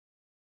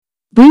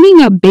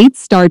Bringing Up Bates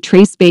star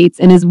Trace Bates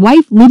and his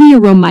wife Lydia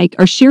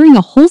are sharing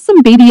a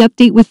wholesome baby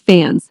update with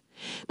fans.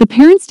 The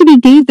parents-to-be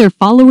gave their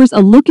followers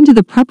a look into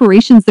the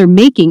preparations they're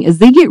making as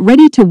they get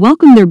ready to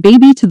welcome their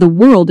baby to the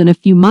world in a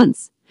few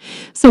months.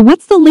 So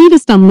what's the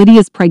latest on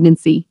Lydia's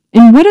pregnancy,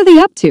 and what are they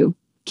up to?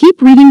 Keep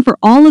reading for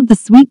all of the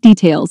sweet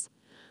details.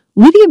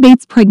 Lydia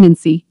Bates'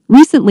 pregnancy.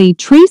 Recently,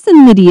 Trace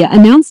and Lydia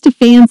announced to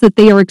fans that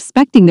they are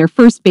expecting their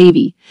first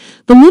baby.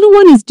 The little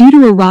one is due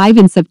to arrive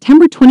in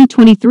September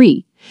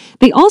 2023.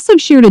 They also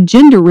shared a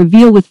gender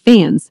reveal with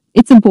fans.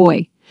 It's a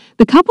boy.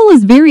 The couple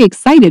is very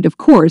excited, of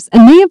course,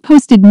 and they have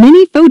posted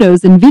many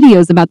photos and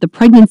videos about the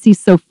pregnancy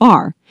so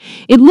far.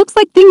 It looks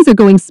like things are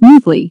going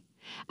smoothly.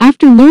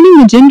 After learning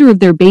the gender of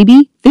their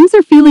baby, things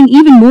are feeling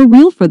even more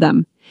real for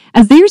them.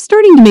 As they are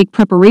starting to make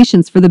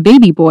preparations for the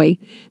baby boy,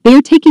 they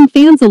are taking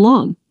fans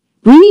along.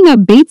 Bringing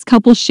Up Bates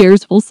couple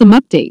shares wholesome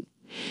update.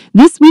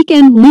 This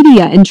weekend,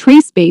 Lydia and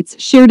Trace Bates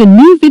shared a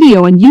new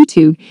video on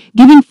YouTube,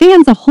 giving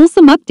fans a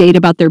wholesome update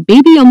about their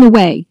baby on the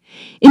way.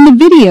 In the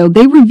video,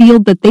 they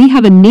revealed that they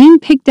have a name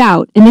picked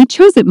out and they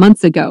chose it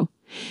months ago.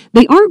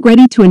 They aren't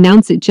ready to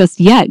announce it just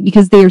yet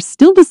because they are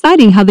still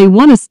deciding how they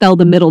want to spell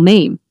the middle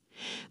name.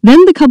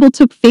 Then the couple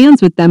took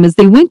fans with them as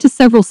they went to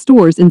several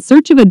stores in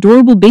search of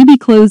adorable baby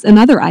clothes and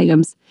other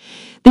items.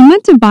 They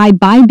went to buy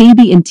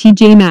Baby and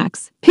TJ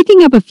Maxx,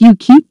 picking up a few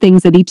cute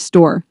things at each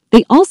store.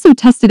 They also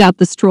tested out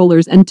the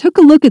strollers and took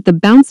a look at the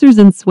bouncers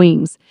and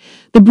swings.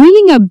 The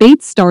Bringing Up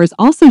Bates stars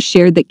also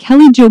shared that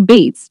Kelly Jo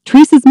Bates,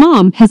 Trace's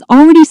mom, has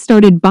already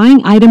started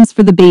buying items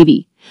for the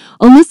baby.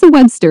 Alyssa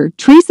Webster,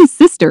 Trace's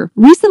sister,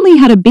 recently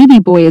had a baby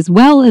boy as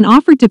well and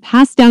offered to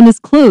pass down his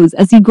clothes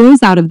as he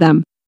grows out of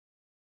them.